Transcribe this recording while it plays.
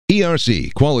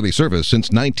ERC, quality service since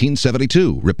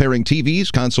 1972, repairing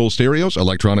TVs, console stereos,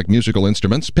 electronic musical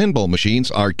instruments, pinball machines,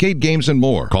 arcade games, and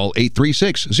more. Call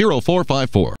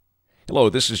 836-0454. Hello,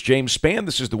 this is James Spann.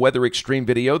 This is the Weather Xtreme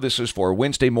video. This is for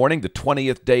Wednesday morning, the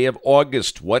 20th day of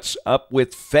August. What's up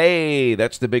with Faye?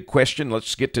 That's the big question.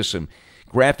 Let's get to some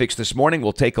graphics this morning.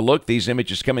 We'll take a look. These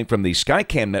images coming from the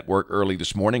Skycam network early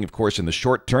this morning. Of course, in the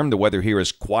short term, the weather here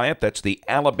is quiet. That's the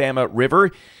Alabama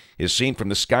River, is seen from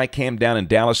the Skycam down in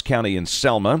Dallas County in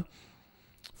Selma.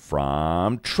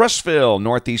 From Trussville,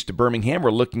 northeast of Birmingham, we're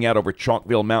looking out over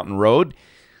Chalkville Mountain Road.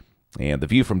 And the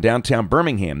view from downtown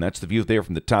Birmingham, that's the view there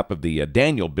from the top of the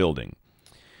Daniel building.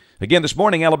 Again, this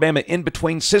morning, Alabama in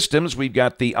between systems. We've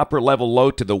got the upper level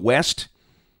low to the west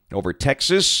over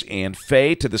Texas and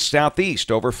Faye to the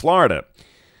southeast over Florida.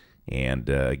 And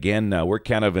again, we're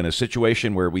kind of in a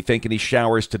situation where we think any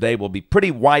showers today will be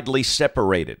pretty widely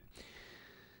separated.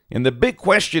 And the big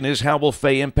question is, how will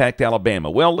Faye impact Alabama?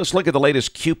 Well, let's look at the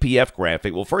latest QPF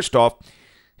graphic. Well, first off,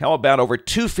 how about over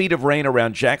 2 feet of rain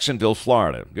around Jacksonville,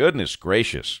 Florida? Goodness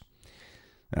gracious.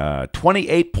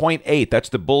 28.8, that's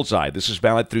the bullseye. This is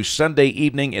valid through Sunday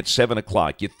evening at 7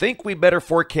 o'clock. You think we better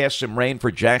forecast some rain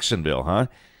for Jacksonville, huh?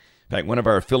 In fact, one of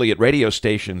our affiliate radio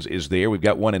stations is there. We've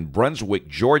got one in Brunswick,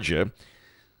 Georgia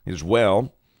as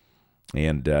well.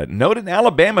 And note in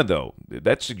Alabama, though,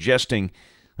 that's suggesting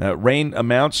rain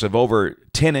amounts of over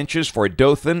 10 inches for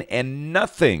Dothan and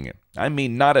nothing, I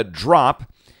mean not a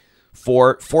drop,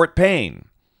 for Fort Payne.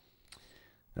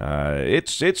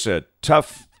 It's a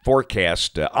tough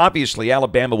forecast. Obviously,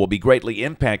 Alabama will be greatly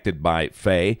impacted by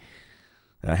Faye.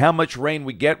 How much rain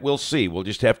we get, we'll see. We'll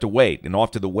just have to wait. And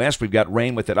off to the west, we've got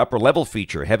rain with that upper level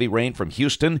feature. Heavy rain from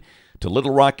Houston to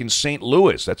Little Rock and St.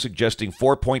 Louis. That's suggesting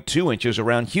 4.2 inches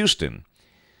around Houston.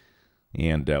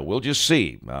 And we'll just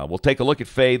see. We'll take a look at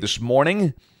Faye this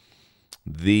morning.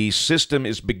 The system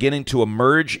is beginning to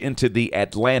emerge into the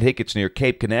Atlantic. It's near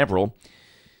Cape Canaveral.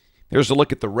 There's a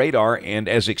look at the radar, and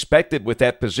as expected with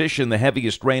that position, the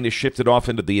heaviest rain is shifted off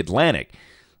into the Atlantic.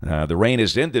 The rain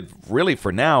has ended, really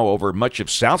for now, over much of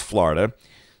South Florida,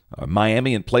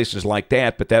 Miami and places like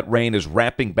that, but that rain is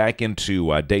wrapping back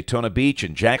into Daytona Beach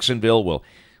and Jacksonville,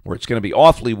 where it's going to be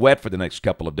awfully wet for the next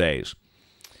couple of days.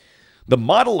 The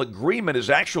model agreement is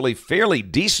actually fairly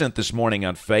decent this morning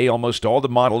on Faye. Almost all the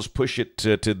models push it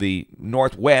to the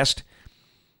northwest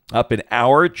up in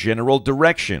our general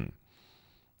direction.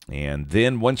 And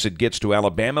then once it gets to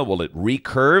Alabama, will it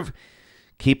recurve,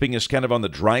 keeping us kind of on the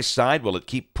dry side? Will it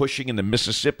keep pushing into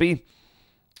Mississippi?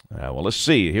 Well, let's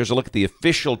see. Here's a look at the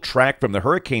official track from the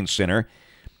Hurricane Center.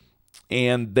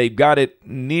 And they've got it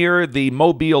near the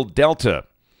Mobile Delta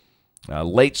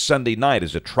late Sunday night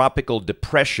as a tropical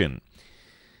depression.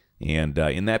 And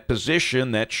in that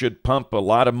position, that should pump a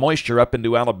lot of moisture up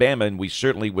into Alabama, and we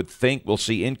certainly would think we'll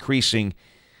see increasing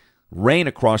rain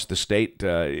across the state,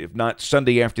 if not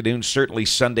Sunday afternoon, certainly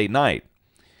Sunday night.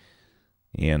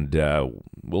 And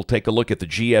we'll take a look at the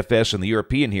GFS and the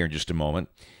European here in just a moment.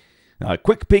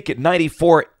 Quick peek at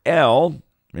 94L,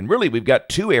 and really we've got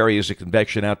two areas of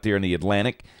convection out there in the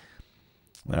Atlantic.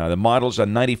 The models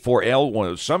on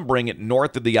 94L, some bring it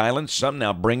north of the island, some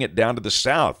now bring it down to the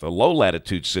south, a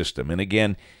low-latitude system. And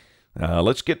again,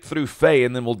 let's get through Faye,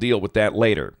 and then we'll deal with that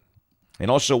later. And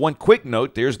also, one quick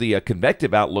note, there's the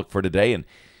convective outlook for today, and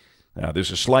there's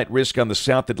a slight risk on the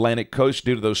South Atlantic coast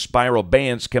due to those spiral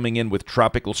bands coming in with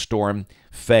Tropical Storm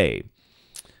Faye.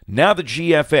 Now the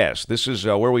GFS. This is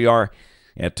where we are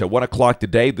at 1 o'clock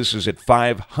today. This is at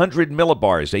 500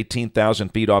 millibars, 18,000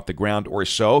 feet off the ground or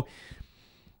so.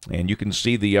 And you can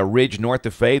see the ridge north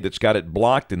of Faye that's got it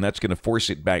blocked, and that's going to force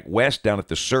it back west. Down at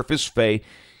the surface, Faye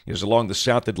is along the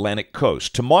South Atlantic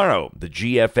coast. Tomorrow, the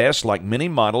GFS, like many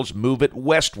models, move it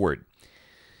westward.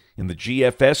 And the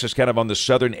GFS is kind of on the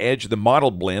southern edge of the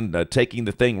model blend, taking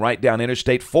the thing right down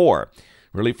Interstate 4,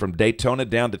 really from Daytona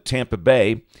down to Tampa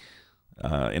Bay.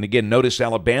 And again, notice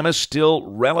Alabama's still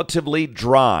relatively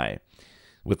dry,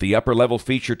 with the upper level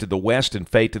feature to the west and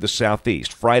Faye to the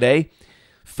southeast. Friday,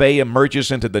 Faye emerges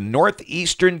into the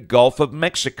northeastern Gulf of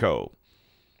Mexico.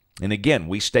 And again,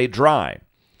 we stay dry.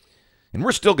 And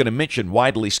we're still going to mention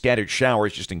widely scattered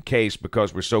showers just in case,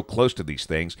 because we're so close to these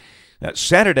things.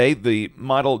 Saturday, the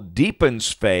model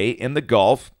deepens Faye in the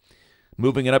Gulf,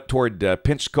 moving it up toward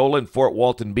Pensacola and Fort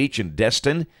Walton Beach and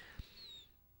Destin.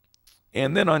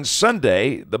 And then on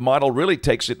Sunday, the model really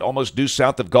takes it almost due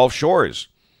south of Gulf Shores.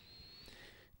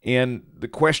 And the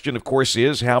question, of course,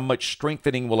 is how much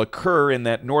strengthening will occur in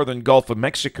that northern Gulf of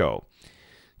Mexico.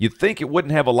 You'd think it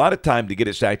wouldn't have a lot of time to get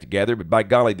its act together, but by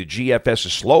golly, the GFS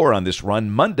is slower on this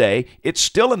run. Monday, it's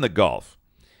still in the Gulf.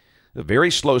 A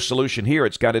very slow solution here.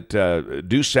 It's got it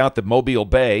due south of Mobile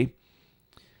Bay.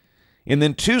 And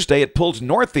then Tuesday, it pulls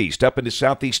northeast up into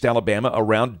southeast Alabama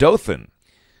around Dothan.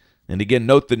 And again,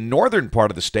 note the northern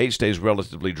part of the state stays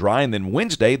relatively dry. And then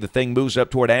Wednesday, the thing moves up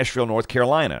toward Asheville, North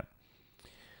Carolina.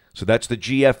 So that's the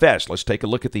GFS. Let's take a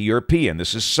look at the European.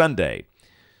 This is Sunday.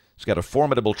 It's got a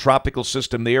formidable tropical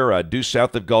system there due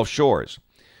south of Gulf Shores.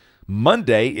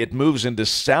 Monday, it moves into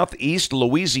southeast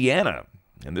Louisiana.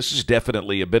 And this is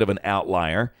definitely a bit of an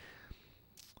outlier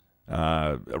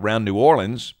around New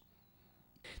Orleans.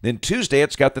 Then Tuesday,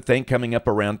 it's got the thing coming up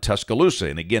around Tuscaloosa.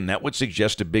 And again, that would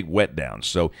suggest a big wet down.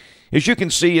 So as you can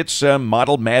see, it's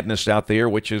model madness out there,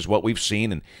 which is what we've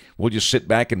seen. And we'll just sit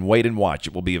back and wait and watch.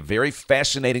 It will be a very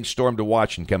fascinating storm to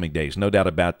watch in coming days. No doubt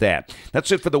about that.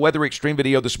 That's it for the Weather Extreme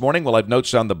video this morning. We'll have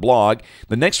notes on the blog.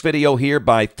 The next video here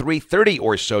by 3:30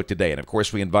 or so today. And, of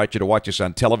course, we invite you to watch us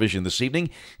on television this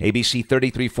evening, ABC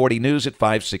 3340 News at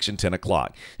 5, 6, and 10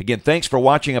 o'clock. Again, thanks for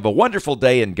watching. Have a wonderful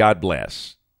day, and God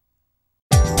bless.